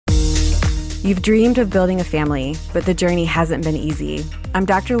You've dreamed of building a family, but the journey hasn't been easy. I'm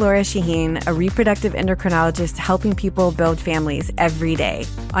Dr. Laura Shaheen, a reproductive endocrinologist helping people build families every day.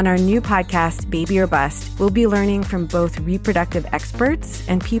 On our new podcast, Baby or Bust, we'll be learning from both reproductive experts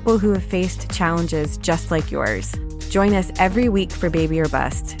and people who have faced challenges just like yours. Join us every week for Baby or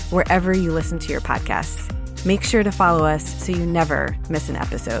Bust, wherever you listen to your podcasts. Make sure to follow us so you never miss an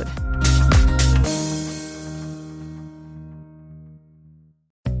episode.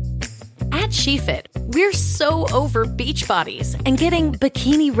 At SheFit, we're so over beach bodies and getting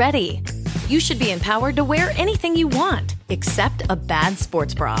bikini ready. You should be empowered to wear anything you want, except a bad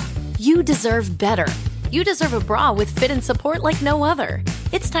sports bra. You deserve better. You deserve a bra with fit and support like no other.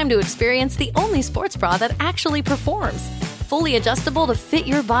 It's time to experience the only sports bra that actually performs. Fully adjustable to fit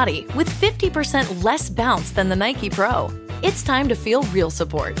your body with 50% less bounce than the Nike Pro. It's time to feel real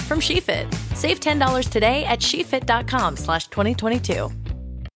support from SheFit. Save $10 today at shefit.com/2022.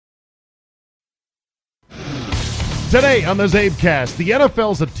 Today on the Zabecast, the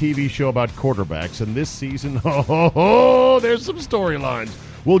NFL's a TV show about quarterbacks, and this season, there's some storylines.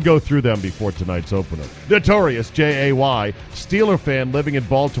 We'll go through them before tonight's opener. Notorious J.A.Y., Steeler fan living in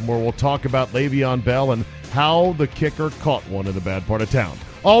Baltimore, will talk about Le'Veon Bell and how the kicker caught one in a bad part of town.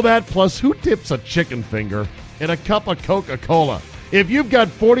 All that plus who tips a chicken finger in a cup of Coca-Cola. If you've got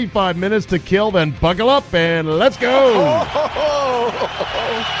 45 minutes to kill, then buckle up and let's go.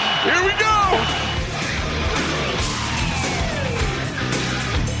 Here we go.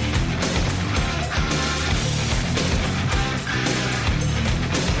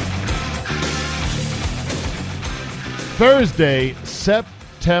 Thursday,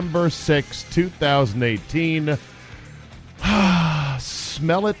 September 6, 2018.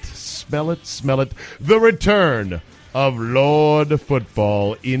 Smell it, smell it, smell it. The return of Lord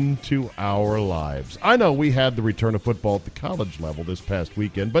Football into our lives. I know we had the return of football at the college level this past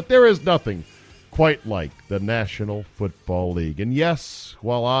weekend, but there is nothing quite like the National Football League. And yes,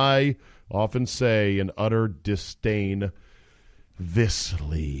 while I often say in utter disdain, this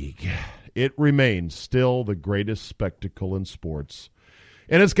league, it remains still the greatest spectacle in sports.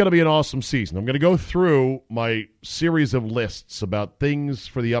 And it's going to be an awesome season. I'm going to go through my series of lists about things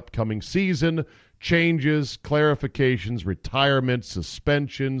for the upcoming season, changes, clarifications, retirements,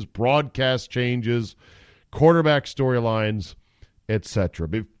 suspensions, broadcast changes, quarterback storylines, etc.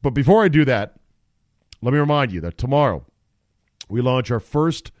 But before I do that, let me remind you that tomorrow we launch our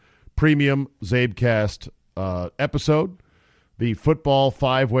first premium Zabecast episode, the Football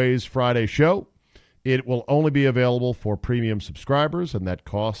 5 Ways Friday show. It will only be available for premium subscribers, and that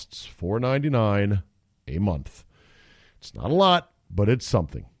costs $4.99 a month. It's not a lot, but it's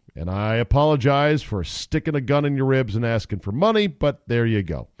something. And I apologize for sticking a gun in your ribs and asking for money, but there you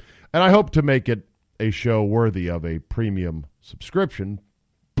go. And I hope to make it a show worthy of a premium subscription,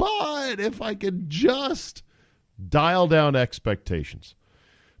 but if I could just dial down expectations.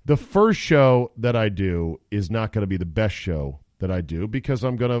 The first show that I do is not going to be the best show that I do, because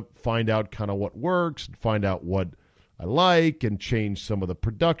I'm going to find out kind of what works and find out what I like and change some of the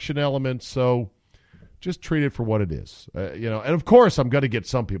production elements. So just treat it for what it is. And of course I'm going to get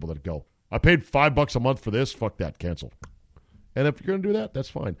some people that go, I paid $5 a month for this. Fuck that. Cancel. And if you're going to do that,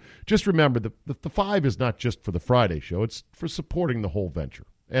 that's fine. Just remember the 5 is not just for the Friday show. It's for supporting the whole venture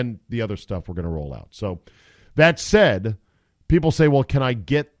and the other stuff we're going to roll out. So that said, people say, well, can I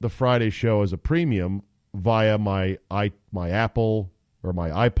get the Friday show as a premium via my Apple or my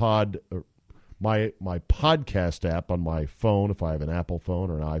iPod or my podcast app on my phone, if I have an Apple phone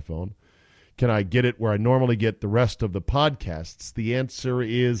or an iPhone? Can I get it where I normally get the rest of the podcasts? The answer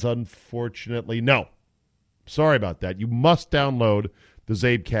is unfortunately no. Sorry about that. You must download the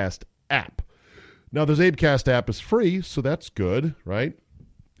Zabecast app. Now, the Zabecast app is free, so that's good, right?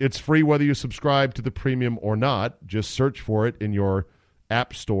 It's free whether you subscribe to the premium or not. Just search for it in your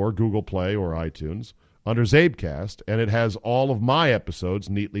app store, Google Play or iTunes, under Zabecast, and it has all of my episodes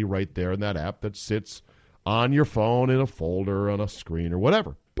neatly right there in that app that sits on your phone in a folder, on a screen, or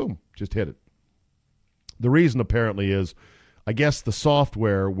whatever. Boom, just hit it. The reason apparently is, I guess the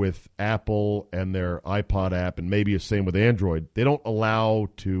software with Apple and their iPod app, and maybe the same with Android, they don't allow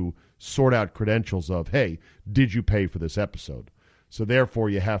to sort out credentials of, hey, did you pay for this episode? So therefore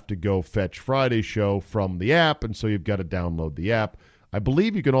you have to go fetch Friday's show from the app, and so you've got to download the app. I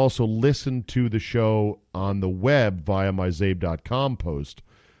believe you can also listen to the show on the web via my Zabe.com post.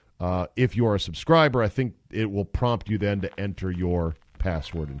 If you are a subscriber, I think it will prompt you then to enter your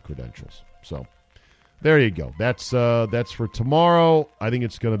password and credentials. So there you go. That's for tomorrow. I think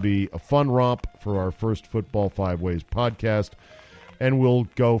it's going to be a fun romp for our first Football 5 Ways podcast, and we'll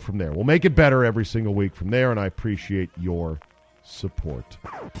go from there. We'll make it better every single week from there, and I appreciate your support.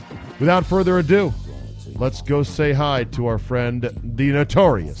 Without further ado, let's go say hi to our friend, the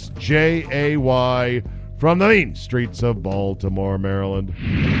notorious J.A.Y. from the mean streets of Baltimore, Maryland.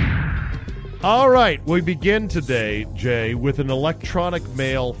 All right, we begin today, Jay, with an electronic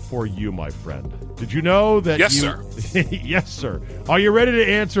mail for you, my friend. Did you know that Yes, sir. Yes, sir. Are you ready to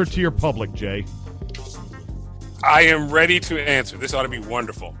answer to your public, Jay? I am ready to answer. This ought to be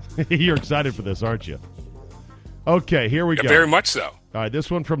wonderful. You're excited for this, aren't you? Okay, here we go. Very much so. All right,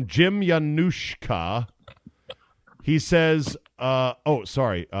 this one from Jim Yanushka. He says,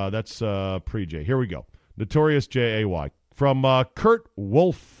 that's pre-J. Here we go. Notorious J-A-Y. From Kurt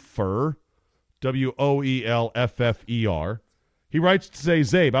Wolfer, W-O-E-L-F-F-E-R. He writes to say,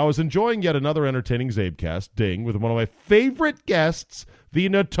 Zabe, I was enjoying yet another entertaining Zabecast, ding, with one of my favorite guests, the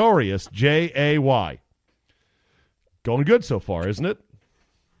notorious J-A-Y. Going good so far, isn't it?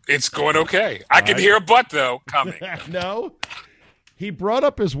 It's going okay. I can hear a butt, though, coming. No. He brought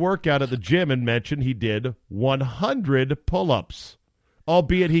up his workout at the gym and mentioned he did 100 pull-ups,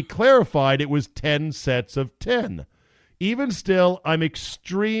 albeit he clarified it was 10 sets of 10. Even still, I'm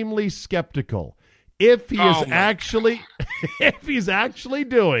extremely skeptical. If he is actually if he's actually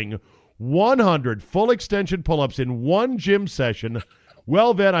doing 100 full extension pull-ups in one gym session,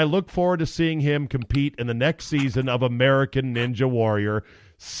 well, then I look forward to seeing him compete in the next season of American Ninja Warrior.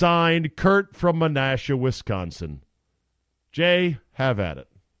 Signed, Kurt from Menasha, Wisconsin. Jay, have at it.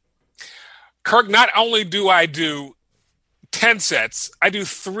 Kirk, not only do I do 10 sets, I do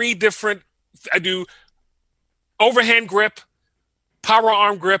I do overhand grip, power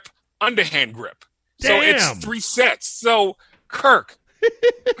arm grip, underhand grip. So it's 3 sets. So, Kirk,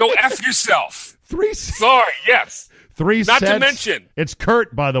 go F yourself. 3 sets? Sorry, yes. 3 sets? Not to mention. It's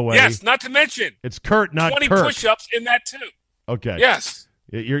Kurt, by the way. Yes, not to mention. It's Kurt, not 20 Kurt. push-ups in that, too. Okay. Yes.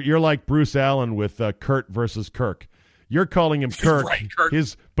 You're like Bruce Allen with Kurt versus Kirk. You're calling him Kirk. Right, Kirk.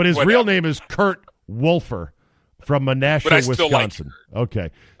 His real name is Kurt Wolfer from Menasha, but I still Wisconsin. Like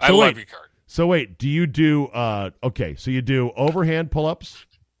okay. So I love you, Kurt. So wait, do you do so you do overhand pull-ups,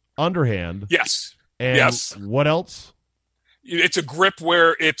 underhand? Yes. And yes. What else? It's a grip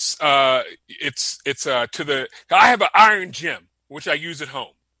where it's to the. I have an iron gym which I use at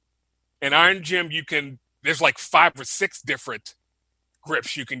home. An iron gym, there's like 5 or 6 different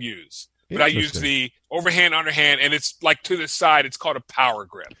grips you can use. But I use the overhand, underhand, and it's like to the side. It's called a power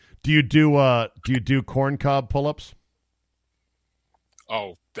grip. Do you do corn cob pull-ups?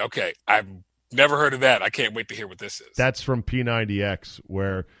 Oh, okay. I've never heard of that. I can't wait to hear what this is. That's from P90X,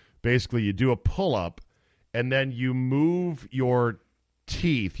 where basically you do a pull-up, and then you move your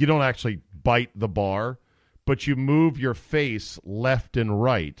teeth. You don't actually bite the bar, but you move your face left and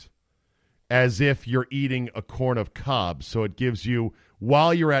right as if you're eating a corn of cob. So it gives you,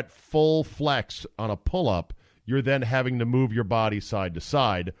 while you're at full flex on a pull-up, you're then having to move your body side to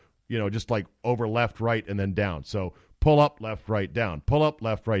side, just like over left, right, and then down. So pull up, left, right, down. Pull up,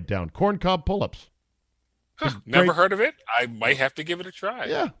 left, right, down. Corn cob pull-ups. Never heard of it. I might have to give it a try.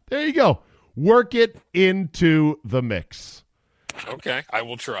 Yeah, there you go. Work it into the mix. Okay, I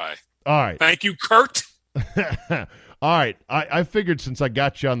will try. All right. Thank you, Kurt. All right. I figured since I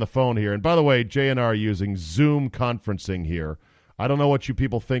got you on the phone here, and by the way, Jay and I are using Zoom conferencing here. I don't know what you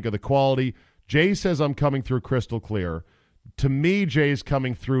people think of the quality. Jay says I'm coming through crystal clear. To me, Jay's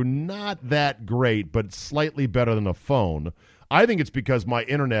coming through not that great, but slightly better than a phone. I think it's because my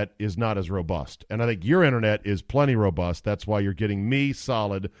internet is not as robust, and I think your internet is plenty robust. That's why you're getting me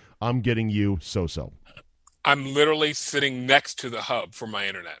solid. I'm getting you so-so. I'm literally sitting next to the hub for my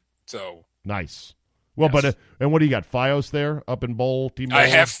internet. So nice. Well, yes. But and what do you got? Fios there up in Baltimore? I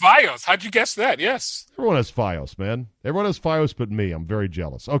have Fios. How'd you guess that? Yes. Everyone has Fios, man. Everyone has Fios but me. I'm very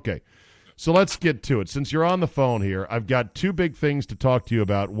jealous. Okay, so let's get to it. Since you're on the phone here, I've got 2 big things to talk to you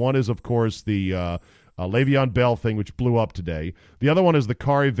about. One is, of course, the Le'Veon Bell thing, which blew up today. The other one is the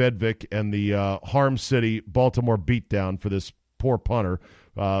Kari Vedvik and the Harm City Baltimore beatdown for this poor punter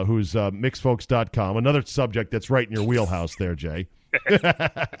who's mixfolks.com. Another subject that's right in your wheelhouse there, Jay.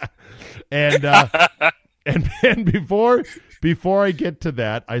 and before I get to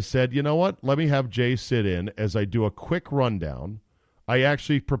that, I said, you know what? Let me have Jay sit in as I do a quick rundown. I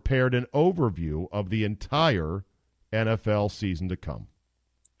actually prepared an overview of the entire NFL season to come.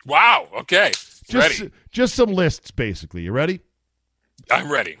 Wow. Okay. Just some lists, basically. You ready? I'm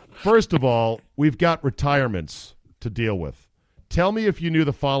ready. First of all, we've got retirements to deal with. Tell me if you knew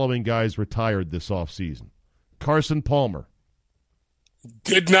the following guys retired this offseason. Carson Palmer.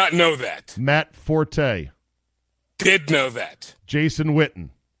 Did not know that. Matt Forte. Did know that. Jason Witten.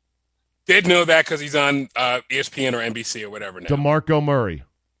 Did know that because he's on ESPN or NBC or whatever now. DeMarco Murray.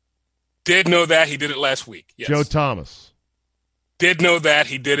 Did know that. He did it last week. Yes. Joe Thomas. Did know that.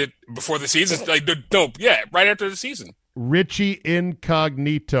 He did it before the season. Right after the season. Richie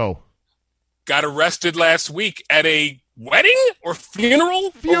Incognito. Got arrested last week at a wedding or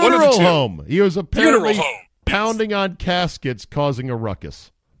funeral? Funeral home. He was apparently Funeral home. pounding on caskets, causing a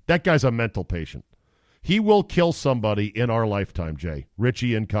ruckus. That guy's a mental patient. He will kill somebody in our lifetime, Jay.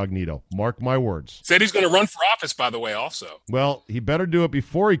 Richie Incognito. Mark my words. Said he's going to run for office, by the way, also. Well, he better do it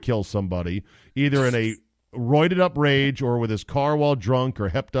before he kills somebody, either in a roided up rage or with his car while drunk or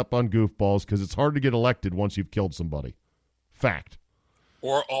hepped up on goofballs, because it's hard to get elected once you've killed somebody. Fact.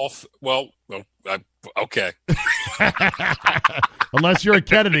 Or all, okay. Unless you're a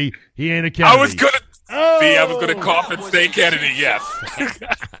Kennedy, he ain't a Kennedy. I was going to cough and say Kennedy, yes.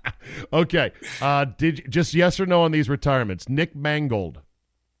 Okay. Just yes or no on these retirements. Nick Mangold.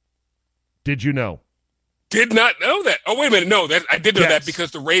 Did you know? Did not know that. Oh, wait a minute. No, I did know Yes. that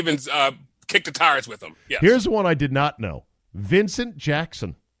because the Ravens kicked the tires with him. Yes. Here's one I did not know. Vincent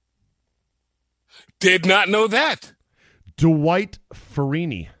Jackson. Did not know that. Dwight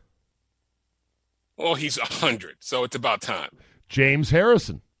Farini. Well, he's 100, so it's about time. James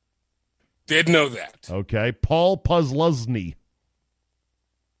Harrison. Did know that. Okay. Paul Pusluzny.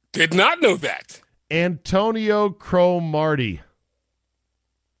 Did not know that. Antonio Cromartie.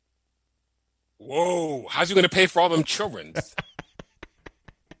 Whoa. How's he going to pay for all them children?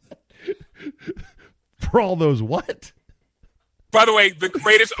 For all those what? By the way, the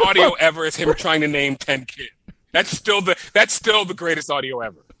greatest audio ever is him trying to name 10 kids. That's still the greatest audio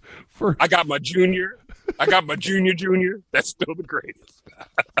ever. I got my junior. Junior. That's still the greatest.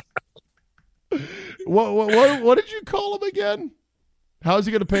 What did you call him again? How's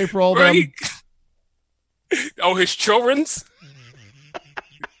he going to pay for all them? Oh, his children's?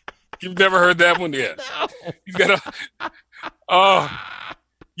 You've never heard that one? Yeah. No. He's got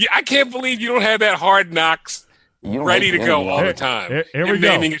I can't believe you don't have that Hard Knocks ready to go all the time. Here we go.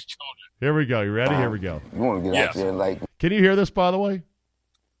 Naming his children. Here we go. You ready? Here we go. You want to get out there like... Can you hear this, by the way?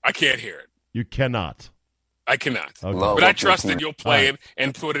 I can't hear it. You cannot. I cannot. Okay. But I trust that you'll play it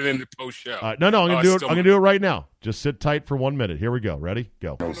and put it in the post show. All right. No, I'm gonna do it. I'm gonna do it right now. Just sit tight for 1 minute. Here we go. Ready?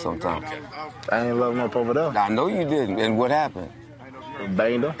 Go. Sometimes. Okay. I ain't love him up over there. I know you didn't. And what happened?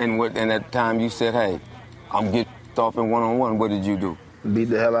 Banged her. And at the time you said, hey, I'm getting off in one-on-one. What did you do? Beat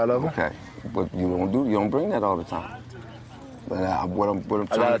the hell out of her. Okay. But you don't bring that all the time. But what I'm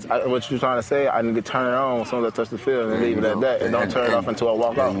trying to... What you trying to say, I need to turn it on as soon as I touch the field and leave it at that. And don't turn it off until I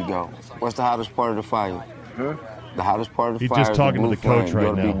walk out. There you go. What's the hottest part of the fire? The hottest part of the He's fire just is talking the to blue the coach flame. right You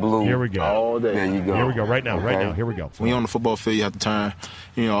ought to be now. blue Here we go. All day. There you go. Here we go. Right now. Okay. Right now. Here we go. When you're on the football field, you have to turn,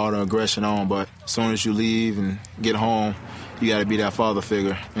 all the aggression on. But as soon as you leave and get home, you got to be that father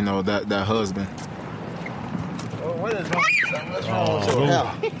figure, that husband. What is wrong with your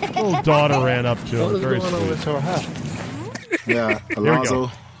hair? Little daughter ran up to him. What is Very going on with sweet. your hair? Yeah,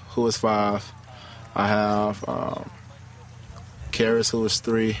 Alonzo, who is 5. I have Karis, who is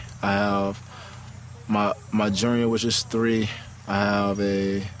 3. I have my junior, which is 3. I have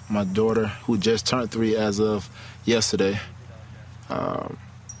my daughter, who just turned 3 as of yesterday. I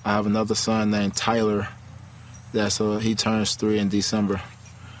have another son named Tyler. He turns 3 in December.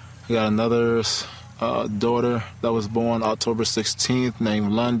 I got another daughter that was born October 16th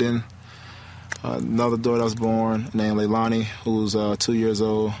named London. Another daughter that was born named Leilani, who's 2 years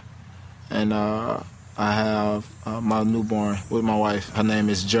old. And I have my newborn with my wife. Her name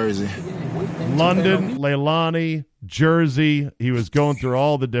is Jersey. London, Leilani, Jersey. He was going through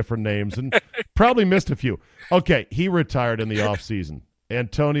all the different names and probably missed a few. Okay, he retired in the offseason.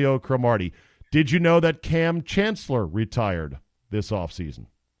 Antonio Cromartie. Did you know that Cam Chancellor retired this offseason?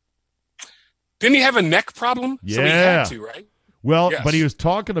 Didn't he have a neck problem? Yeah. So he had to, right? Well, Yes. but he was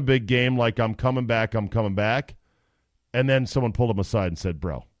talking a big game like, I'm coming back. And then someone pulled him aside and said,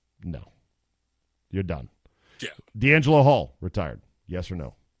 bro, no, you're done. Yeah. D'Angelo Hall retired. Yes or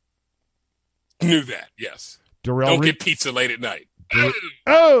no? Knew that, yes. Darrell Don't get pizza late at night.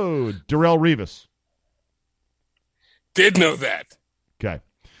 Darrell Revis. Did know that. Okay.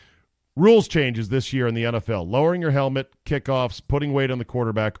 Rules changes this year in the NFL. Lowering your helmet, kickoffs, putting weight on the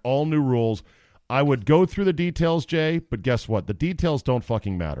quarterback, all new rules. I would go through the details, Jay, but guess what? The details don't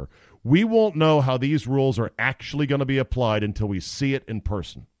fucking matter. We won't know how these rules are actually going to be applied until we see it in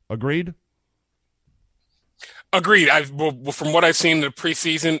person. Agreed? Agreed. From what I've seen in the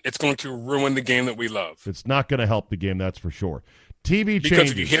preseason, it's going to ruin the game that we love. It's not going to help the game, that's for sure. TV Because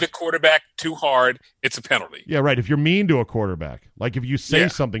changes. if you hit a quarterback too hard, it's a penalty. Yeah, right. If you're mean to a quarterback, like if you say Yeah.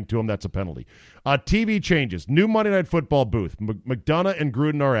 something to him, that's a penalty. TV changes. New Monday Night Football booth. McDonough and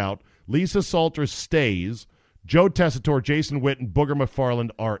Gruden are out. Lisa Salter stays. Joe Tessitore, Jason Witten, Booger McFarland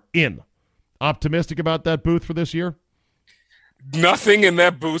are in. Optimistic about that booth for this year? Nothing in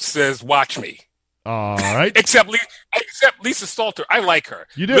that booth says "Watch me." All right. except Lisa Salter. I like her.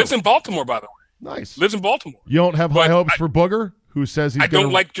 You do. Lives in Baltimore, by the way. Nice. Lives in Baltimore. You don't have high hopes for Booger, who says he's I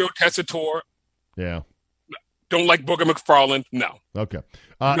don't like Joe Tessitore. Yeah. Don't like Booger McFarland. No. Okay.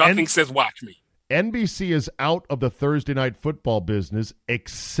 Nothing says "Watch me." NBC is out of the Thursday night football business,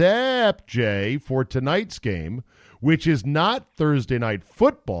 except, Jay, for tonight's game, which is not Thursday night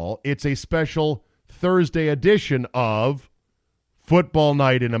football. It's a special Thursday edition of Football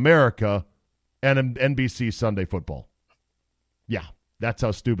Night in America and NBC Sunday Football. Yeah, that's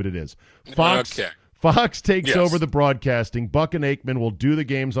how stupid it is. Fox takes over the broadcasting. Buck and Aikman will do the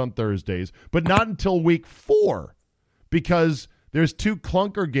games on Thursdays, but not until week 4 because there's 2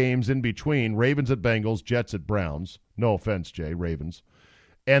 clunker games in between, Ravens at Bengals, Jets at Browns. No offense, Jay, Ravens.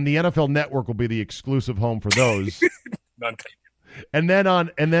 And the NFL Network will be the exclusive home for those. And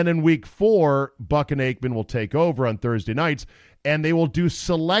then in week 4, Buck and Aikman will take over on Thursday nights, and they will do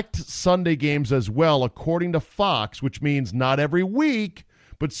select Sunday games as well, according to Fox, which means not every week,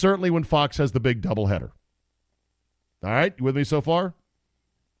 but certainly when Fox has the big doubleheader. All right, you with me so far?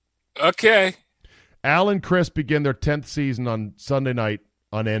 Okay. Al and Chris begin their 10th season on Sunday night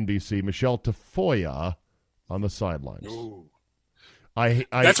on NBC. Michelle Tafoya on the sidelines. Ooh.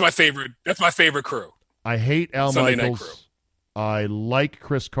 That's my favorite. That's my favorite crew. I hate Al Sunday Michaels. Night crew. I like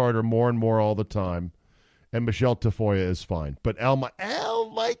Chris Carter more and more all the time, and Michelle Tafoya is fine. But Al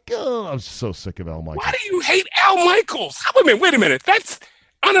Michaels, I'm so sick of Al Michaels. Why do you hate Al Michaels? Wait a minute. That's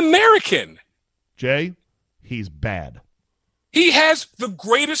un-American. Jay, he's bad. He has the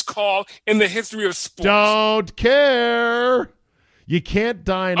greatest call in the history of sports. Don't care. You can't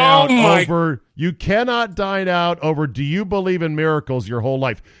dine out over. You cannot dine out over. Do you believe in miracles your whole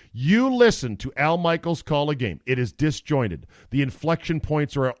life? You listen to Al Michaels call a game. It is disjointed. The inflection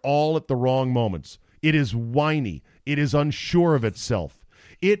points are all at the wrong moments. It is whiny. It is unsure of itself.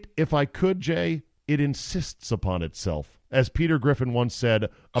 If I could, Jay, it insists upon itself, as Peter Griffin once said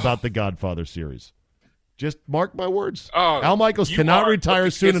about the Godfather series. Just mark my words. Al Michaels cannot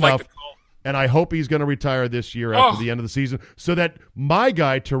retire soon enough, and I hope he's going to retire this year after the end of the season so that my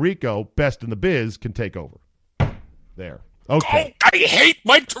guy, Tirico, best in the biz, can take over. There. Okay. I hate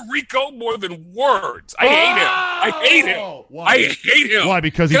Mike Tirico more than words. I hate him. Why? I hate him. Why?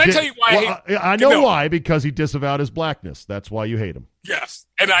 Because I tell you why I hate him? I know why. Because he disavowed his blackness. That's why you hate him. Yes.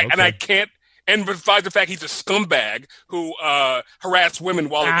 And I can't. And besides the fact he's a scumbag who harassed women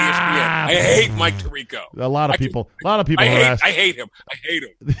while at ESPN. I hate Mike Tirico. A lot of people harass. I hate him. I hate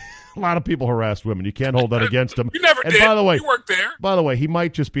him. A lot of people harass women. You can't hold that against him. You never did. By the way, you worked there. By the way, he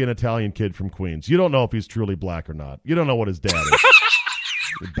might just be an Italian kid from Queens. You don't know if he's truly black or not. You don't know what his dad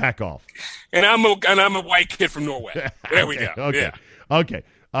is. Back off. And I'm a white kid from Norway. There we go. Okay. Yeah. Okay.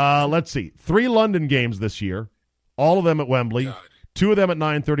 Let's see. 3 London games this year. All of them at Wembley. God. 2 of them at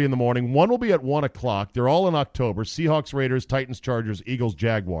 9:30 in the morning. 1 will be at 1 o'clock. They're all in October. Seahawks, Raiders, Titans, Chargers, Eagles,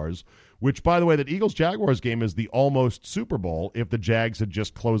 Jaguars. Which, by the way, that Eagles-Jaguars game is the almost Super Bowl if the Jags had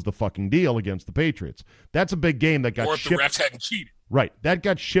just closed the fucking deal against the Patriots. That's a big game that got shipped. Or if the refs hadn't cheated. Right. That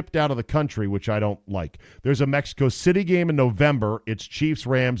got shipped out of the country, which I don't like. There's a Mexico City game in November. It's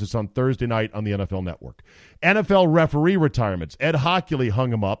Chiefs-Rams. It's on Thursday night on the NFL Network. NFL referee retirements. Ed Hockley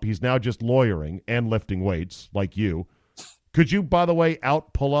hung him up. He's now just lawyering and lifting weights, like you. Could you, by the way,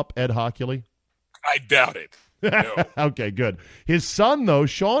 pull up Ed Hockley? I doubt it. No. Okay, good. His son, though,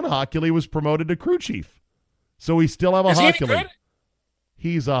 Sean Hockley, was promoted to crew chief. So we still have a Hockley. He any good?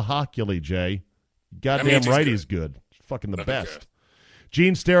 He's a Hockley, Jay. Goddamn right he's good. Fucking the best. Good.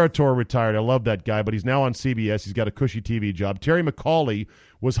 Gene Steratore retired. I love that guy, but he's now on CBS. He's got a cushy TV job. Terry McAuley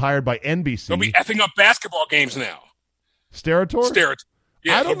was hired by NBC. They'll be effing up basketball games now. Steratore?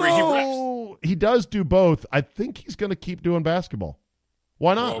 Yeah, I don't know. He does do both. I think he's going to keep doing basketball.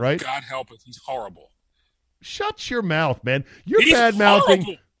 Why not, right? God help us. He's horrible. Shut your mouth, man. You're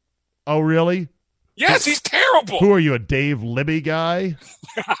bad-mouthing. Oh, really? Yes, he's terrible. Who are you, a Dave Libby guy?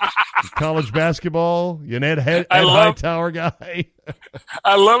 College basketball? You an Ed Hightower guy?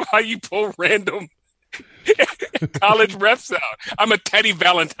 I love how you pull random college refs out. I'm a Teddy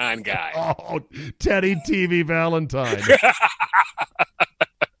Valentine guy. Oh, Teddy TV Valentine.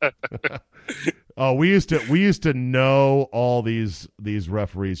 Oh, we used to know all these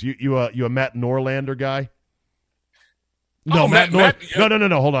referees. You a Matt Norlander guy? No, Matt. No.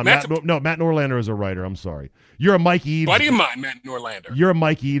 Hold on, Matt Norlander is a writer. I'm sorry. You're a Mike Eaves. Why do you mind Matt Norlander? You're a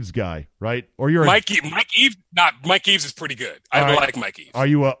Mike Eaves guy, right? Or you're Mike Eaves. Not Mike Eaves is pretty good. I like Mike Eaves. Are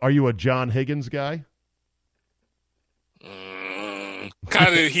you a John Higgins guy?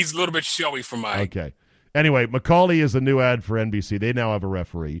 Kind of. He's a little bit showy for my. Okay. Anyway, McAuley is a new ad for NBC. They now have a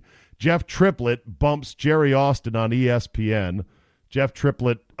referee. Jeff Triplett bumps Jerry Austin on ESPN. Jeff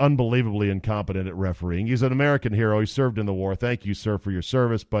Triplett, unbelievably incompetent at refereeing. He's an American hero. He served in the war. Thank you, sir, for your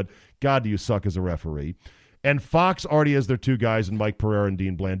service, but God, do you suck as a referee. And Fox already has their two guys in Mike Pereira and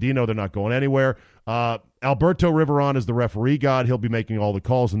Dean Blandino. They're not going anywhere. Alberto Riveron is the referee god. He'll be making all the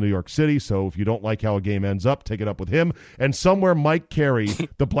calls in New York City, so if you don't like how a game ends up, take it up with him. And somewhere Mike Carey,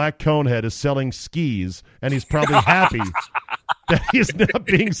 the black conehead, is selling skis, and he's probably happy that he is not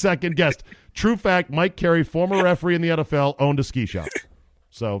being second-guessed. True fact, Mike Carey, former referee in the NFL, owned a ski shop.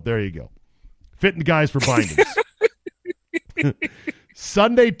 So there you go. Fitting guys for bindings.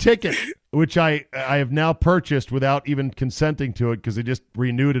 Sunday Ticket, which I have now purchased without even consenting to it because they just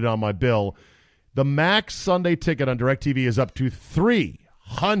renewed it on my bill. The max Sunday Ticket on DirecTV is up to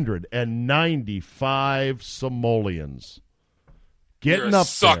 395 simoleons. Getting up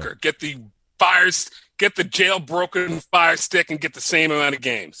sucker. there. Get the jailbroken Fire Stick and get the same amount of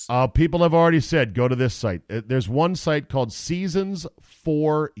games. People have already said, go to this site. There's one site called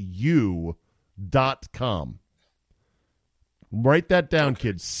seasons4u.com. Write that down,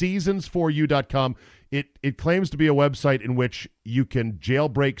 kids. Seasons4u.com. It claims to be a website in which you can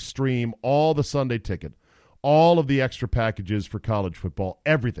jailbreak stream all the Sunday Ticket, all of the extra packages for college football,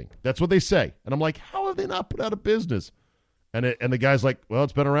 everything. That's what they say. And I'm like, how have they not put out of business? And the guy's like, well,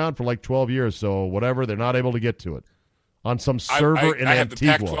 it's been around for like 12 years, so whatever. They're not able to get to it on some server in Antigua. I have the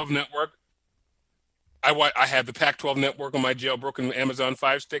Pac-12 network. I have the Pac-12 network on my jailbroken Amazon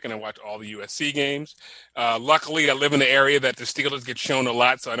Fire Stick, and I watch all the USC games. Luckily, I live in an area that the Steelers get shown a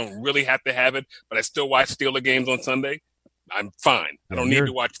lot, so I don't really have to have it, but I still watch Steeler games on Sunday. I'm fine. I don't need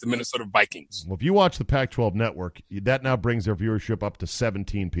to watch the Minnesota Vikings. Well, if you watch the Pac-12 network, that now brings their viewership up to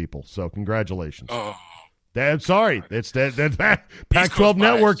 17 people, so congratulations. Oh. Sorry, it's that Pac-12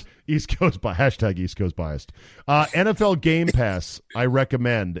 network. East Coast hashtag East Coast biased. NFL Game Pass, I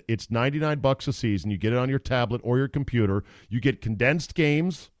recommend. It's $99 a season. You get it on your tablet or your computer. You get condensed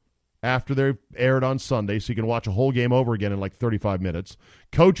games after they're aired on Sunday, so you can watch a whole game over again in like 35 minutes.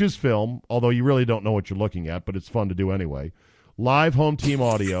 Coaches film, although you really don't know what you're looking at, but it's fun to do anyway. Live home team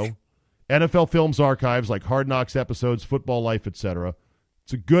audio. NFL Films archives like Hard Knocks episodes, Football Life, etc.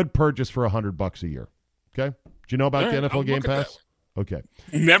 It's a good purchase for $100 a year. Okay? Do you know about the NFL Game Pass? Okay.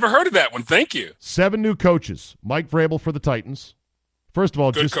 Never heard of that one. Thank you. 7 new coaches. Mike Vrabel for the Titans. First of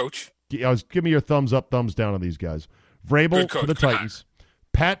all, good coach. Give me your thumbs up, thumbs down on these guys. Vrabel for the Titans.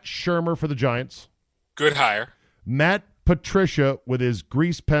 Pat Shurmur for the Giants. Good hire. Matt Patricia with his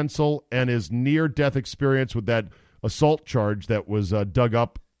grease pencil and his near-death experience with that assault charge that was dug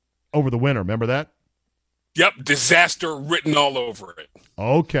up over the winter. Remember that? Yep. Disaster written all over it.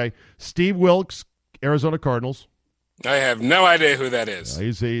 Okay. Steve Wilkes, Arizona Cardinals. I have no idea who that is.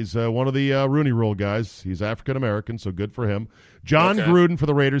 He's one of the Rooney Rule guys. He's African-American, so good for him. John Gruden for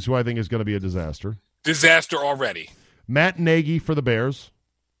the Raiders, who I think is going to be a disaster. Disaster already. Matt Nagy for the Bears.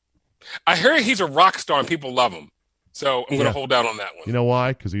 I hear he's a rock star and people love him. So I'm going to hold out on that one. You know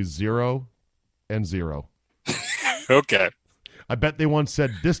why? Because he's 0 and 0. Okay. I bet they once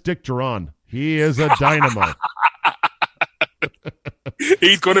said, this Dick Duran, he is a dynamo.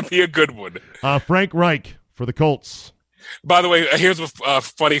 He's going to be a good one. Frank Reich for the Colts. By the way, here's what's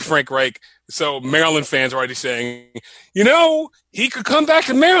funny, Frank Reich. So Maryland fans are already saying, he could come back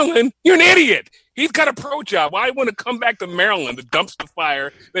to Maryland. You're an idiot. He's got a pro job. Why want to come back to Maryland, the dumpster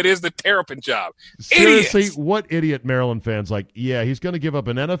fire that is the Terrapin job? Seriously, Idiots. What idiot Maryland fans like, he's going to give up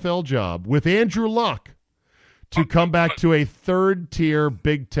an NFL job with Andrew Luck to come back to a third-tier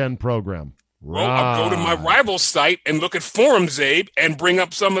Big Ten program. Well, I'll go to my rival site and look at forums, Abe, and bring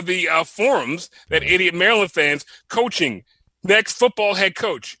up some of the forums that idiot Maryland fans coaching. Next football head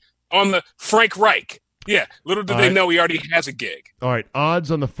coach on the Frank Reich. Yeah, little do they know he already has a gig. All right, odds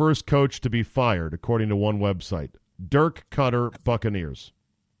on the first coach to be fired, according to one website. Dirk Cutter, Buccaneers.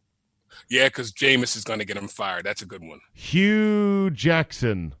 Yeah, because Jameis is going to get him fired. That's a good one. Hugh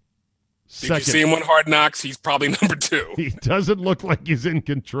Jackson, second. Did you see him on Hard Knocks? He's probably number 2. He doesn't look like he's in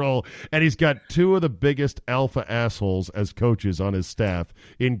control, and he's got 2 of the biggest alpha assholes as coaches on his staff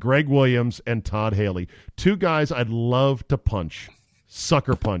in Greg Williams and Todd Haley. 2 guys I'd love to punch.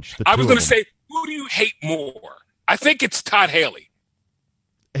 Sucker punch. I was going to say, who do you hate more? I think it's Todd Haley.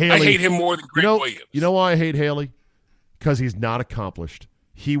 I hate him more than Greg Williams. You know why I hate Haley? Because he's not accomplished.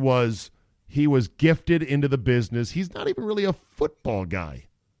 He was gifted into the business. He's not even really a football guy.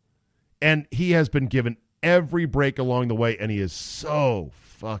 And he has been given every break along the way, and he is so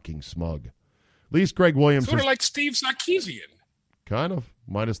fucking smug. At least Greg Williams sort of like Steve Sarkisian. Kind of,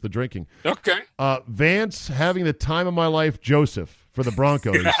 minus the drinking. Okay. Vance having the time of my life, Joseph, for the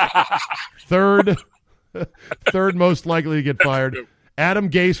Broncos. Third most likely to get fired. Adam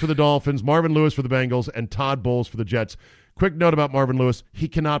Gase for the Dolphins, Marvin Lewis for the Bengals, and Todd Bowles for the Jets. Quick note about Marvin Lewis. He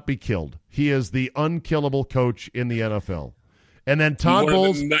cannot be killed. He is the unkillable coach in the NFL. And then Todd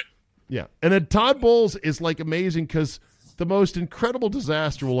Bowles. Yeah. And then Todd Bowles is like amazing because the most incredible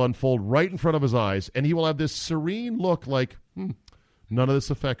disaster will unfold right in front of his eyes, and he will have this serene look like, none of this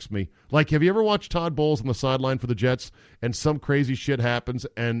affects me. Like, have you ever watched Todd Bowles on the sideline for the Jets and some crazy shit happens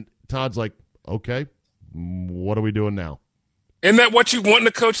and Todd's like, okay, what are we doing now? Isn't that what you want in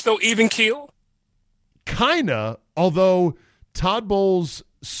a coach, though, even keel? Kinda, although Todd Bowles'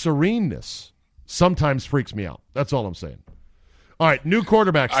 sereneness sometimes freaks me out. That's all I'm saying. All right, new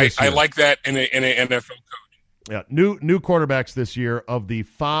quarterbacks this year. I like that in an NFL coach. Yeah, new quarterbacks this year. Of the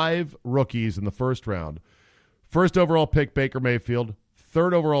 5 rookies in the first round, first overall pick Baker Mayfield,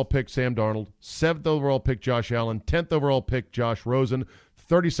 third overall pick Sam Darnold, 7th overall pick Josh Allen, 10th overall pick Josh Rosen,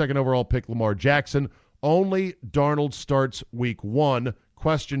 32nd overall pick Lamar Jackson. Only Darnold starts week 1.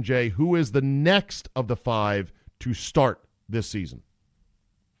 Question, Jay, who is the next of the 5 to start this season?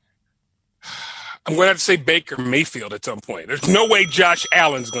 I'm going to have to say Baker Mayfield at some point. There's no way Josh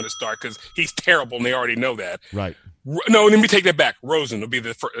Allen's going to start because he's terrible, and they already know that. Right. No, let me take that back. Rosen will be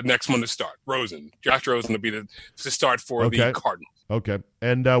the next one to start. Josh Rosen will be the start for the Cardinals. Okay.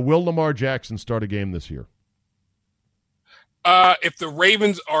 And will Lamar Jackson start a game this year? If the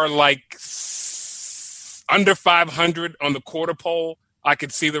Ravens are like under 500 on the quarter poll, I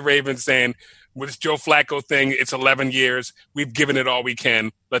could see the Ravens saying, with this Joe Flacco thing, it's 11 years. We've given it all we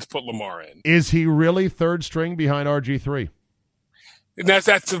can. Let's put Lamar in. Is he really third string behind RG3? And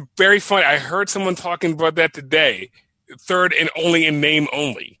that's a very funny. I heard someone talking about that today. Third and only in name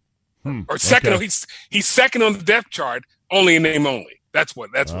only. Or second. Okay. He's second on the depth chart, only in name only. That's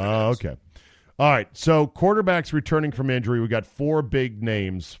what it is. Okay. All right. So quarterbacks returning from injury. We got 4 big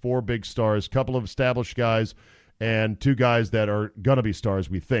names, 4 big stars, a couple of established guys, and 2 guys that are going to be stars,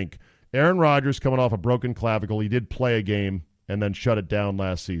 we think. Aaron Rodgers coming off a broken clavicle. He did play a game and then shut it down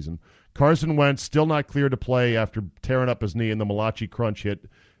last season. Carson Wentz still not cleared to play after tearing up his knee in the Malachi Crunch hit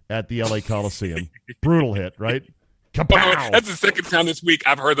at the L.A. Coliseum. Brutal hit, right? Kapow! That's the second time this week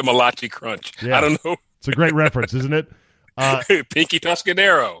I've heard the Malachi Crunch. Yeah. I don't know. It's a great reference, isn't it? Pinky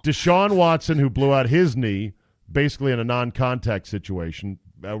Tuscadero. Deshaun Watson, who blew out his knee basically in a non-contact situation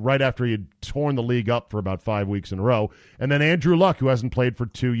right after he had torn the league up for about 5 weeks in a row. And then Andrew Luck, who hasn't played for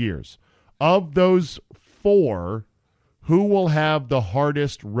 2 years. Of those 4, who will have the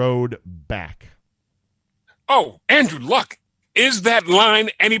hardest road back? Oh, Andrew Luck. Is that line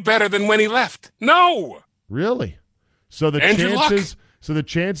any better than when he left? No. Really? So the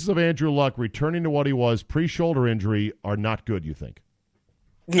chances of Andrew Luck returning to what he was pre-shoulder injury are not good, you think?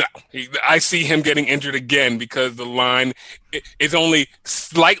 No. I see him getting injured again because the line is only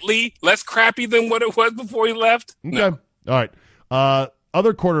slightly less crappy than what it was before he left. Okay. No. All right.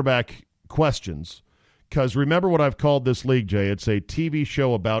 Other quarterback questions, because remember what I've called this league, Jay. It's a TV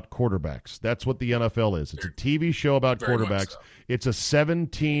show about quarterbacks. That's what the NFL is. It's a TV show about quarterbacks. So. It's a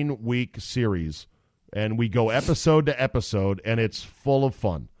 17-week series, and we go episode to episode, and it's full of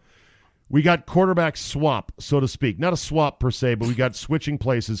fun. We got quarterback swap, so to speak. Not a swap per se, but we got switching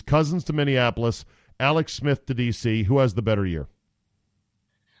places. Cousins to Minneapolis, Alex Smith to D.C. Who has the better year?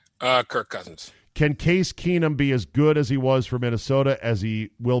 Kirk Cousins. Can Case Keenum be as good as he was for Minnesota as he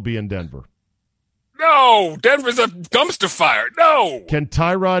will be in Denver? No, Denver's a dumpster fire. No. Can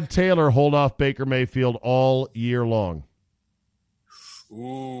Tyrod Taylor hold off Baker Mayfield all year long?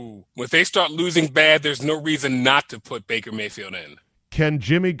 Ooh. If they start losing bad, there's no reason not to put Baker Mayfield in. Can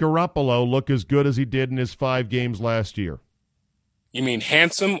Jimmy Garoppolo look as good as he did in his 5 games last year? You mean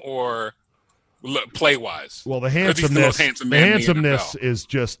handsome or play-wise? Well, the handsomeness is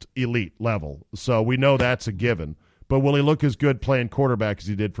just elite level, so we know that's a given. But will he look as good playing quarterback as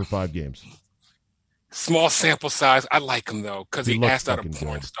he did for 5 games? Small sample size. I like him, though, because he asked out a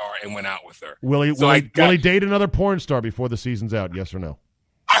porn star and went out with her. Will he date another porn star before the season's out, yes or no?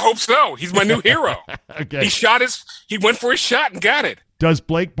 I hope so. He's my new hero. Okay. He went for his shot and got it. Does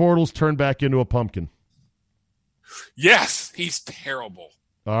Blake Bortles turn back into a pumpkin? Yes, he's terrible.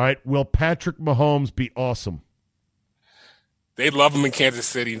 All right. Will Patrick Mahomes be awesome? They love him in Kansas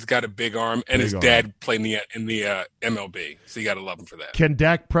City. He's got a big arm, and his dad played in the MLB, so you got to love him for that. Can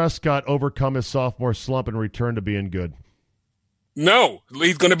Dak Prescott overcome his sophomore slump and return to being good? No,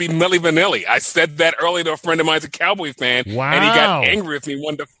 he's going to be Milli Vanilli. I said that earlier to a friend of mine who's a Cowboy fan, wow. And he got angry with me,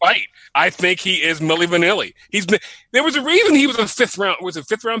 wanted to fight. I think he is Milli Vanilli. There was a reason he was a fifth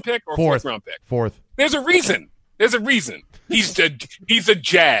round pick or fourth round pick? Fourth. There's a reason. There's a reason. He's a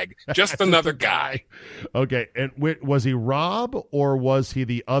Jag, just another guy. Okay, and was he Rob or was he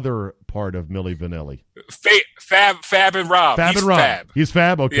the other part of Milli Vanilli? Fab and Rob. He's Fab. He's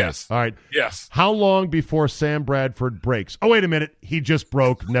Fab? Okay. Yes. All right. Yes. How long before Sam Bradford breaks? Oh, wait a minute. He just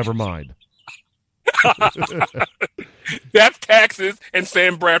broke. Never mind. Death, taxes, and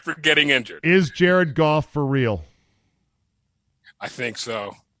Sam Bradford getting injured. Is Jared Goff for real? I think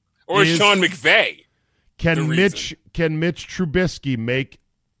so. Or is Sean McVay? Can Mitch Trubisky make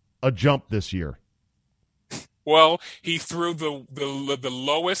a jump this year? Well, he threw the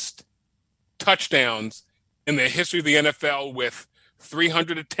lowest touchdowns in the history of the NFL with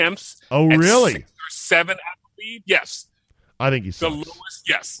 300 attempts. Oh, really? 6 or 7, I believe. Yes. I think he sucks. The lowest,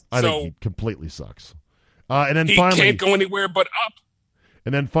 yes. I think he completely sucks. And then he finally, can't go anywhere but up.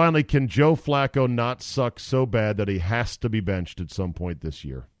 And then finally, can Joe Flacco not suck so bad that he has to be benched at some point this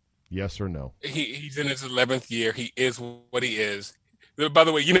year? Yes or no? He's in his 11th year. He is what he is. By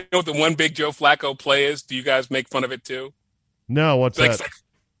the way, you know what the one big Joe Flacco play is? Do you guys make fun of it too? No, what's that? It's like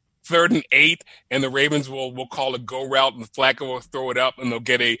 3rd and 8, and the Ravens will call a go route, and Flacco will throw it up, and they'll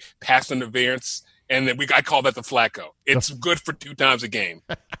get a pass interference, and then I call that the Flacco. It's good for 2 times a game.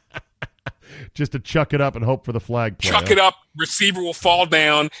 Just to chuck it up and hope for the flag play. Chuck it up, receiver will fall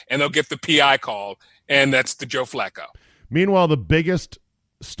down, and they'll get the PI call, and that's the Joe Flacco. Meanwhile, the biggest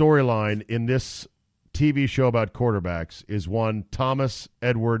storyline in this TV show about quarterbacks is one Thomas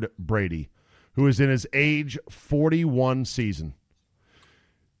Edward Brady, who is in his age 41 season.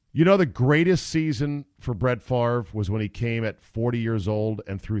 You know, the greatest season for Brett Favre was when he came at 40 years old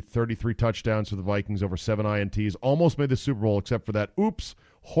and threw 33 touchdowns for the Vikings over 7 INTs, almost made the Super Bowl except for that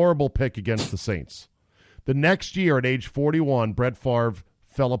horrible pick against the Saints. The next year at age 41, Brett Favre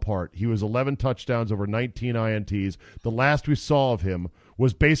fell apart. He was 11 touchdowns over 19 INTs. The last we saw of him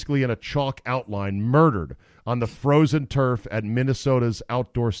was basically in a chalk outline, murdered on the frozen turf at Minnesota's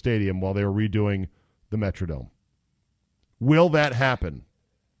outdoor stadium while they were redoing the Metrodome. Will that happen?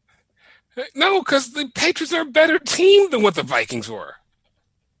 No, because the Patriots are a better team than what the Vikings were.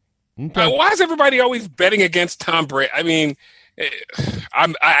 Okay. Why is everybody always betting against Tom Brady? I mean,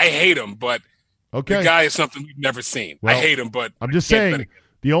 I hate him, but the guy is something we've never seen. Well, I hate him, but I'm just saying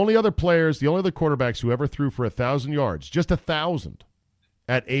the only other quarterbacks who ever threw for 1,000 yards, just 1,000,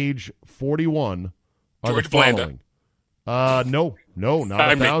 at age 41 are George the following. No,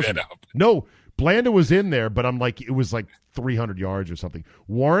 not 1,000. No, Blanda was in there, but it was like 300 yards or something.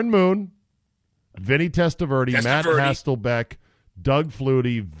 Warren Moon, Vinny Testaverde, Matt Hasselbeck, Doug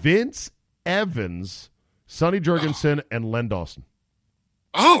Flutie, Vince Evans, Sonny Jurgensen, and Len Dawson.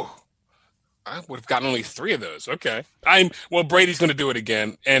 Oh, I would have gotten only 3 of those. Okay. Brady's going to do it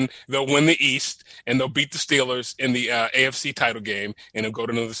again, and they'll win the East, and they'll beat the Steelers in the AFC title game, and they'll go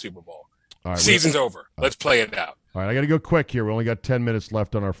to another Super Bowl. All right, season's over. Let's play it out. All right, I got to go quick here. We only got 10 minutes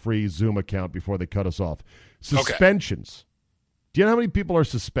left on our free Zoom account before they cut us off. Suspensions. Okay. Do you know how many people are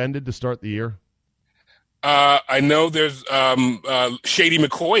suspended to start the year? I know there's Shady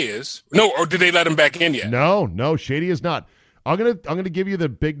McCoy is. No, or did they let him back in yet? No, Shady is not. I'm gonna give you the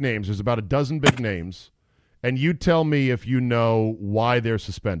big names. There's about a dozen big names, and you tell me if you know why they're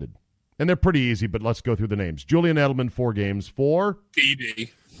suspended. And they're pretty easy, but let's go through the names. Julian Edelman, 4 games, 4.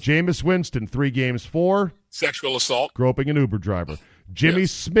 PD. Jameis Winston, 3 games, 4. Sexual assault. Groping an Uber driver. Jimmy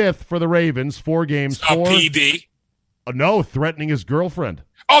Smith for the Ravens, 4 games, 4. PD. No, threatening his girlfriend.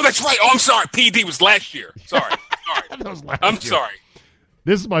 Oh, that's right. Oh, I'm sorry. PD was last year. Sorry. That was last I'm year. sorry.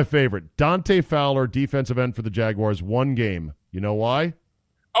 This is my favorite. Dante Fowler, defensive end for the Jaguars, 1 game. You know why?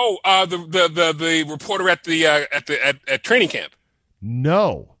 Oh, the reporter at training camp.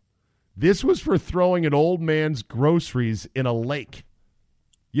 No. This was for throwing an old man's groceries in a lake.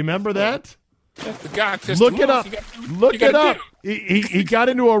 You remember that? The guy Look it up. Look it up. He got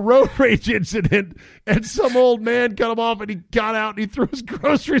into a road rage incident, and some old man cut him off, and he got out and he threw his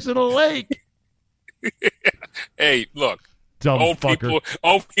groceries in a lake. Hey, look. Dumb old fucker.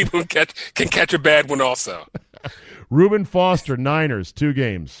 Old people can catch a bad one also. Reuben Foster, Niners, 2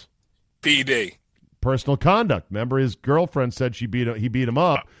 games. PD. Personal conduct. Remember, his girlfriend said he beat him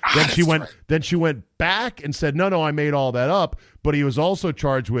up. Then she went back and said, no, I made all that up. But he was also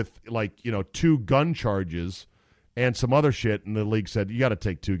charged with 2 gun charges and some other shit. And the league said, you got to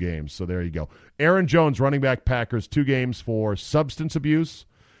take 2 games. So there you go. Aaron Jones, running back Packers, 2 games for substance abuse.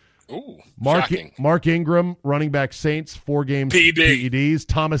 Ooh, Mark Ingram, running back Saints, 4 games PEDs.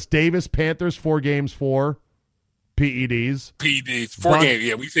 Thomas Davis, Panthers, 4 games for PEDs. PEDs. 4 games.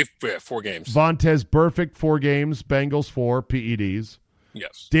 Yeah, we say 4 games. Vontaze Burfict, 4 games. Bengals, 4 PEDs.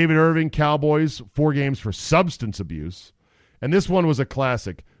 Yes. David Irving, Cowboys, 4 games for substance abuse. And this one was a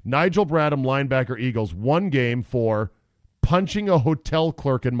classic. Nigel Bradham, linebacker, Eagles, 1 game for punching a hotel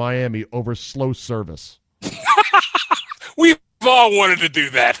clerk in Miami over slow service. We've all wanted to do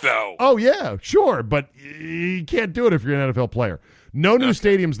that, though. Oh, yeah, sure, but you can't do it if you're an NFL player. No new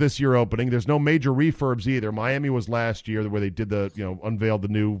stadiums this year opening. There's no major refurbs either. Miami was last year where they did unveiled the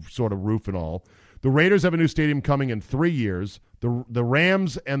new sort of roof and all. The Raiders have a new stadium coming in 3 years. The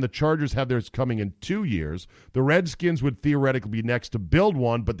Rams and the Chargers have theirs coming in 2 years. The Redskins would theoretically be next to build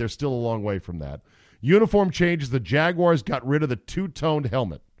one, but they're still a long way from that. Uniform changes. The Jaguars got rid of the two-toned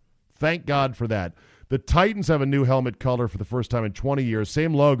helmet. Thank God for that. The Titans have a new helmet color for the first time in 20 years.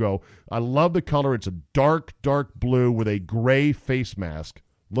 Same logo. I love the color. It's a dark, dark blue with a gray face mask.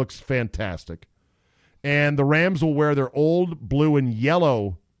 Looks fantastic. And the Rams will wear their old blue and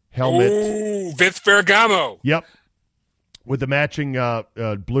yellow helmet. Ooh, Vince Ferragamo. Yep. With the matching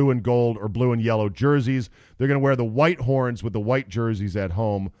blue and gold or blue and yellow jerseys. They're going to wear the white horns with the white jerseys at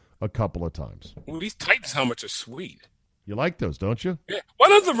home a couple of times. Ooh, these Titans helmets are sweet. You like those, don't you? Yeah. Why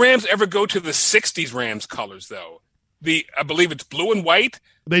don't the Rams ever go to the 60s Rams colors, though? I believe it's blue and white.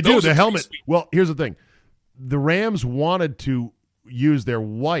 They do, the helmet. Well, here's the thing. The Rams wanted to use their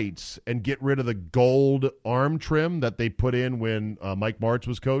whites and get rid of the gold arm trim that they put in when Mike Martz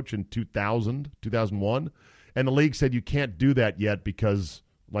was coach in 2001. And the league said you can't do that yet because,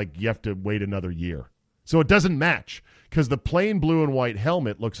 you have to wait another year. So it doesn't match because the plain blue and white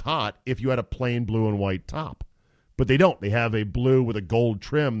helmet looks hot if you had a plain blue and white top. But they don't. They have a blue with a gold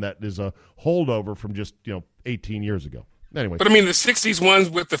trim that is a holdover from just, 18 years ago. Anyway. But, the 60s ones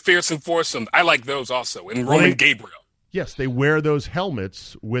with the fearsome foursome, I like those also, and Roman Gabriel. Yes, they wear those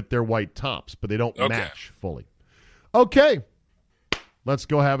helmets with their white tops, but they don't match fully. Okay, let's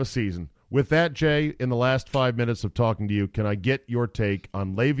go have a season. With that, Jay, in the last 5 minutes of talking to you, can I get your take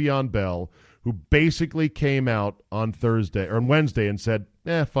on Le'Veon Bell, who basically came out on Wednesday and said,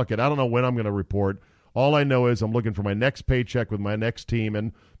 fuck it, I don't know when I'm going to report. All I know is I'm looking for my next paycheck with my next team,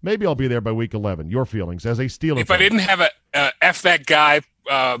 and maybe I'll be there by week 11. Your feelings as a Steeler If fan. I didn't have a F that guy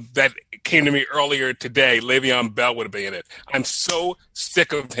that came to me earlier today, Le'Veon Bell would have been in it. I'm so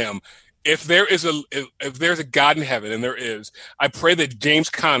sick of him. If there's a God in heaven, and there is, I pray that James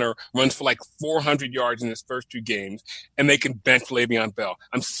Conner runs for 400 yards in his first 2 games, and they can bench Le'Veon Bell.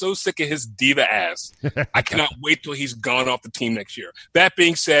 I'm so sick of his diva ass. I cannot wait till he's gone off the team next year. That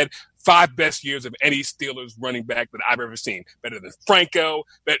being said, 5 best years of any Steelers running back that I've ever seen. Better than Franco,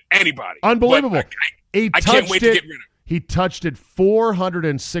 than anybody. Unbelievable. I can't wait to get rid of him. He touched it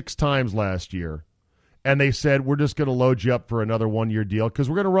 406 times last year, and they said, we're just going to load you up for another 1-year deal because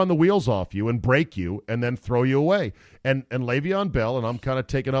we're going to run the wheels off you and break you and then throw you away. And Le'Veon Bell, and I'm kind of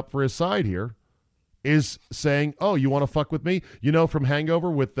taking up for his side here, is saying, oh, you want to fuck with me? From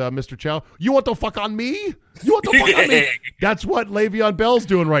Hangover with Mr. Chow, you want to fuck on me? You want to fuck on me? That's what Le'Veon Bell's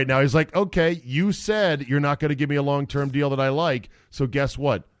doing right now. He's like, okay, you said you're not going to give me a long-term deal that I like, so guess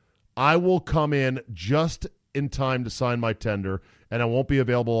what? I will come in just in time to sign my tender, and I won't be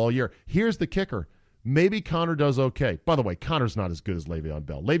available all year. Here's the kicker. Maybe Connor does okay. By the way, Connor's not as good as Le'Veon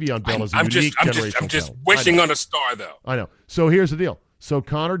Bell. Le'Veon Bell is a unique generational I'm just talent. wishing on a star, though. I know. So here's the deal. So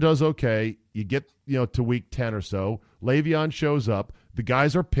Connor does okay. You get to week 10 or so. Le'Veon shows up. The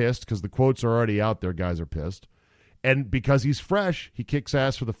guys are pissed because the quotes are already out there. Guys are pissed. And because he's fresh, he kicks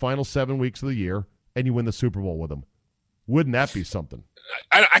ass for the final 7 weeks of the year, and you win the Super Bowl with him. Wouldn't that be something?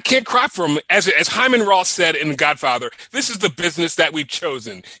 I can't cry for him. As Hyman Roth said in The Godfather, this is the business that we've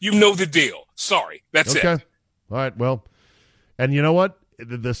chosen. You know the deal. Sorry. That's it. Okay. All right. Well, and you know what?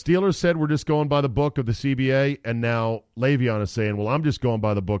 The Steelers said we're just going by the book of the CBA, and now Le'Veon is saying, well, I'm just going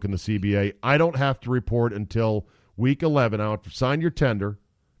by the book in the CBA. I don't have to report until week 11. I have to sign your tender,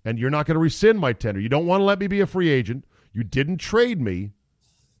 and you're not going to rescind my tender. You don't want to let me be a free agent. You didn't trade me,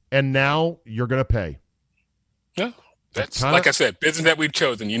 and now you're going to pay. Yeah. That's like I said, business that we've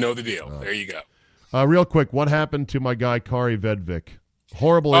chosen. You know the deal. There you go. Real quick, what happened to my guy, Kari Vedvik?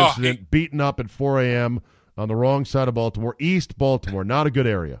 Horrible incident, beaten up at 4 a.m. on the wrong side of Baltimore, East Baltimore. Not a good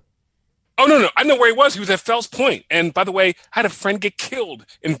area. Oh, no. I know where he was. He was at Fells Point. And by the way, I had a friend get killed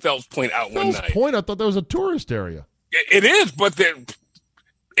in Fells Point one night. Fells Point? I thought that was a tourist area. It is, but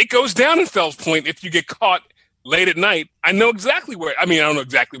it goes down in Fells Point if you get caught late at night. I know exactly where. I don't know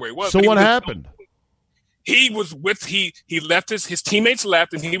exactly where he was. So what happened? He was he left his teammates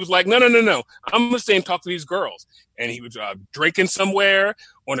left, and he was like, no, I'm going to stay and talk to these girls. And he was drinking somewhere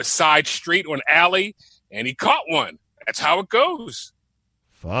on a side street or an alley, and he caught one. That's how it goes.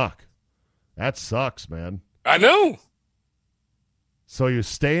 Fuck. That sucks, man. I know. So he was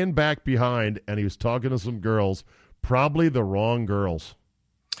staying back behind, and he was talking to some girls, probably the wrong girls.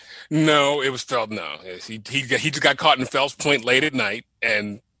 No, it was Fells. No, he just got caught in Fells Point late at night,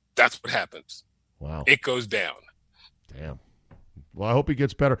 and That's what happens. Wow. It goes down. Damn. Well, I hope he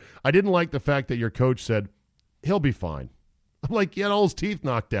gets better. I didn't like the fact that your coach said he'll be fine. I'm like, he had all his teeth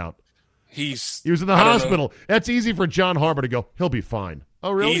knocked out. He was in the hospital. That's easy for John Harbaugh to go, he'll be fine.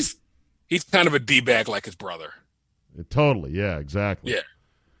 Oh, really? He's kind of a D-bag like his brother. Totally. Yeah, exactly. Yeah.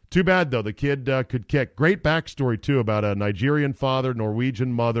 Too bad, though. The kid could kick. Great backstory, too, about a Nigerian father,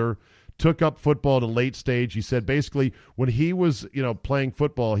 Norwegian mother, took up football at a late stage. He said basically when he was, playing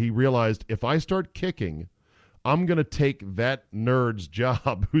football, he realized if I start kicking, I'm going to take that nerd's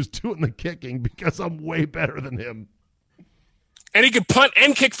job who's doing the kicking because I'm way better than him. And he could punt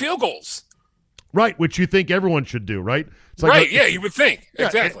and kick field goals. Right, which you think everyone should do, right? It's like you would think. Yeah,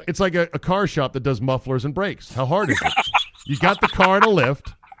 exactly. It's like a car shop that does mufflers and brakes. How hard is it? You got the car in a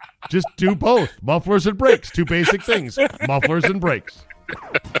lift. Just do both. Mufflers and brakes. Two basic things. Mufflers and brakes.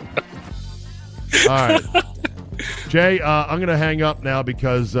 All right. Jay, I'm going to hang up now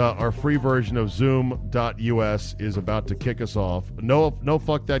because our free version of Zoom.us is about to kick us off. No,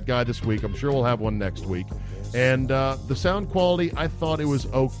 fuck that guy this week. I'm sure we'll have one next week. And the sound quality, I thought it was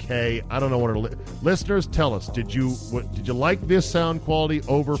okay. I don't know what listeners tell us. Did you like this sound quality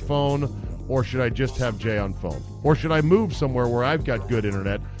over phone, or should I just have Jay on phone, or should I move somewhere where I've got good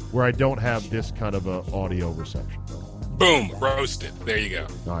internet, where I don't have this kind of a audio reception? Boom, roasted. There you go.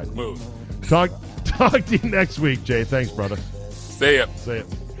 All right, move. Talk to you next week, Jay. Thanks, brother. See ya.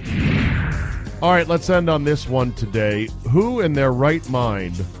 All right, let's end on this one today. Who in their right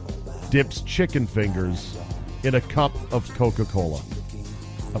mind dips chicken fingers in a cup of Coca-Cola?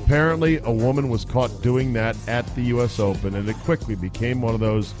 Apparently, a woman was caught doing that at the U.S. Open, and it quickly became one of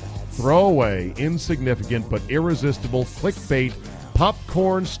those throwaway, insignificant, but irresistible clickbait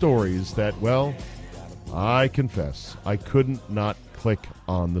popcorn stories that, well, I confess, I couldn't not click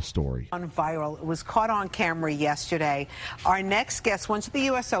on the story. On viral. It was caught on camera yesterday. Our next guest went to the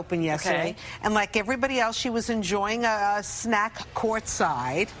U.S. Open yesterday, and like everybody else, she was enjoying a snack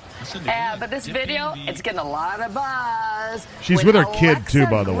courtside. But this video, it's getting a lot of buzz. She's with her kid, too,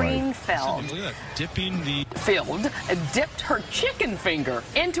 by the way. Greenfield dipped her chicken finger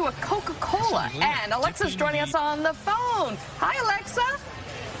into a Coca-Cola. And Alexa's joining us on the phone. Hi, Alexa.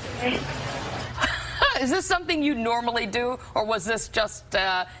 Hey. Is this something you normally do, or was this just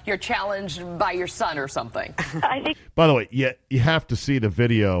your challenge by your son or something? I think. By the way, you have to see the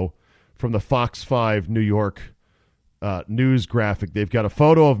video from the Fox 5 New York news graphic. They've got a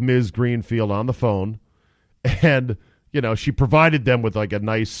photo of Ms. Greenfield on the phone, and she provided them with like a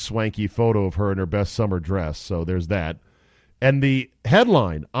nice swanky photo of her in her best summer dress. So there's that, and the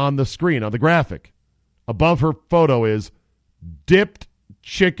headline on the screen on the graphic above her photo is "Dipped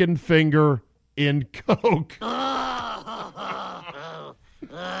Chicken Finger in Coke."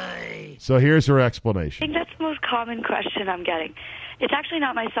 So here's her explanation. I think that's the most common question I'm getting. It's actually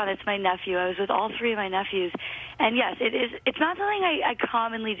not my son, it's my nephew. I was with all three of my nephews. And yes, it's not something I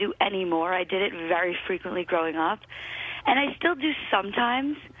commonly do anymore. I did it very frequently growing up. And I still do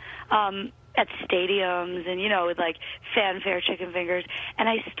sometimes at stadiums and, with like fanfare chicken fingers. And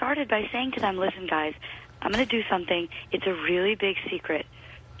I started by saying to them, listen, guys, I'm going to do something. It's a really big secret.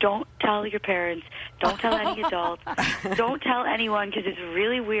 Don't tell your parents. Don't tell any adults. Don't tell anyone because it's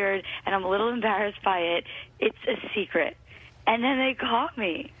really weird and I'm a little embarrassed by it. It's a secret. And then they caught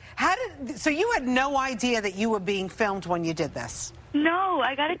me. So you had no idea that you were being filmed when you did this? No,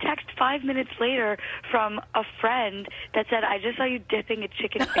 I got a text 5 minutes later from a friend that said, I just saw you dipping a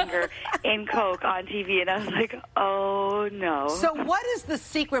chicken finger in Coke on TV. And I was like, oh, no. So what is the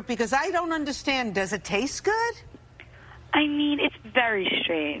secret? Because I don't understand. Does it taste good? I mean, it's very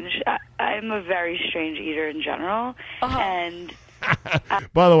strange. I'm a very strange eater in general. And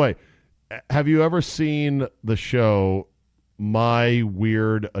by the way, have you ever seen the show My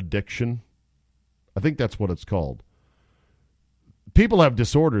Weird Addiction? I think that's what it's called. People have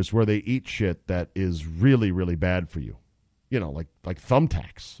disorders where they eat shit that is really, really bad for you. Like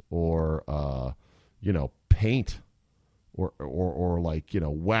thumbtacks or paint or like,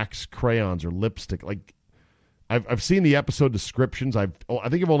 wax crayons or lipstick. Like, I've seen the episode descriptions. I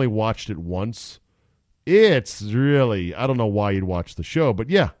think I've only watched it once. It's really, I don't know why you'd watch the show, but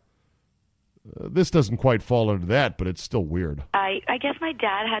yeah, this doesn't quite fall into that, but it's still weird. I guess my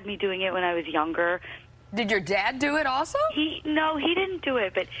dad had me doing it when I was younger. Did your dad do it also? No, he didn't do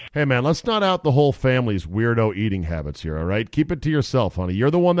it, but... Hey, man, let's not out the whole family's weirdo eating habits here, all right? Keep it to yourself, honey.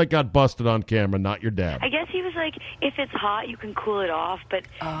 You're the one that got busted on camera, not your dad. I guess he was like, if it's hot, you can cool it off, but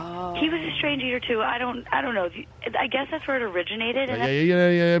he was a strange eater, too. I don't know. I guess that's where it originated.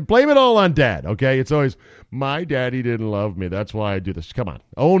 And blame it all on dad, okay? It's always, my daddy didn't love me. That's why I do this. Come on,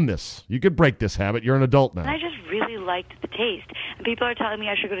 own this. You could break this habit. You're an adult now. And I just really liked the taste. And people are telling me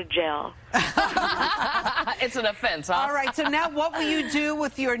I should go to jail. It's an offense, huh? All right, so now what will you do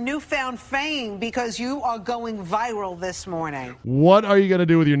with your newfound fame? Because you are going viral this morning. What are you going to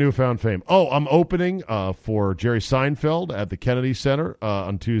do with your newfound fame? Oh, I'm opening for Jerry Seinfeld at the Kennedy Center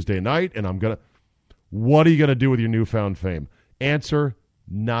on Tuesday night, and what are you going to do with your newfound fame? Answer,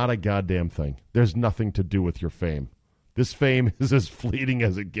 not a goddamn thing. There's nothing to do with your fame. This fame is as fleeting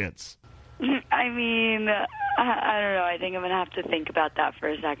as it gets. I mean, I don't know. I think I'm going to have to think about that for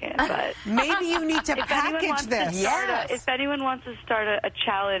a second. But maybe you need to package this. If anyone wants to start a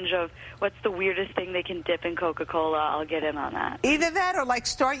challenge of what's the weirdest thing they can dip in Coca-Cola, I'll get in on that. Either that or, like,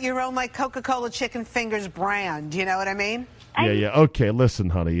 start your own, like, Coca-Cola Chicken Fingers brand. You know what I mean? Yeah. Okay, listen,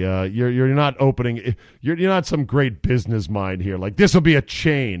 honey. You're not opening. You're not some great business mind here. Like, this will be a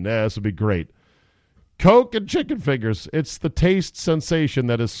chain. This will be great. Coke and chicken fingers. It's the taste sensation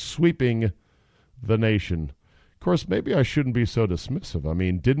that is sweeping the nation. Of course, maybe I shouldn't be so dismissive. I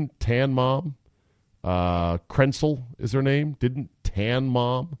mean, didn't Tan Mom, Krenzel is her name, didn't Tan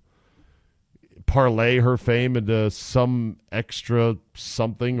Mom parlay her fame into some extra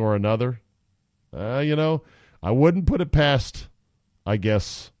something or another? I wouldn't put it past, I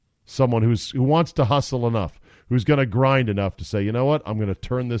guess, someone who wants to hustle enough, who's going to grind enough to say, you know what, I'm going to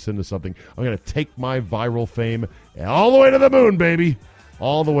turn this into something. I'm going to take my viral fame all the way to the moon, baby.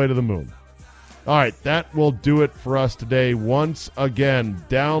 All the way to the moon. All right, that will do it for us today. Once again,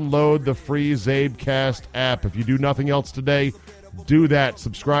 download the free Zabecast app. If you do nothing else today, do that.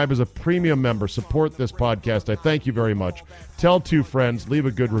 Subscribe as a premium member. Support this podcast. I thank you very much. Tell 2 friends. Leave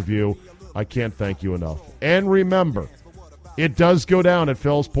a good review. I can't thank you enough. And remember, it does go down at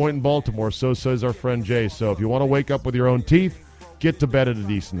Fells Point in Baltimore. So says our friend Jay. So if you want to wake up with your own teeth, get to bed at a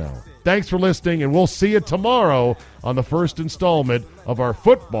decent hour. Thanks for listening, and we'll see you tomorrow on the first installment of our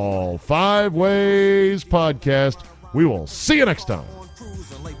Football 5 Ways podcast. We will see you next time.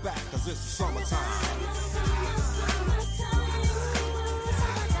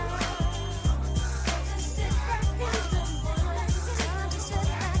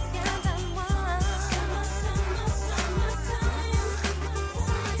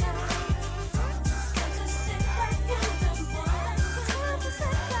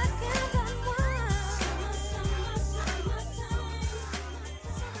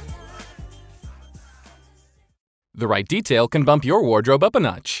 The right detail can bump your wardrobe up a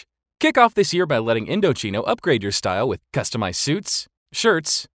notch. Kick off this year by letting Indochino upgrade your style with customized suits,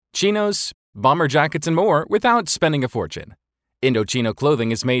 shirts, chinos, bomber jackets, and more without spending a fortune. Indochino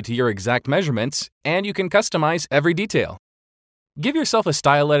clothing is made to your exact measurements, and you can customize every detail. Give yourself a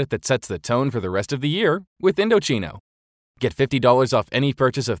style edit that sets the tone for the rest of the year with Indochino. Get $50 off any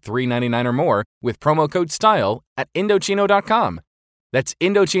purchase of $3.99 or more with promo code STYLE at Indochino.com. That's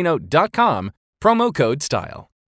Indochino.com, promo code STYLE.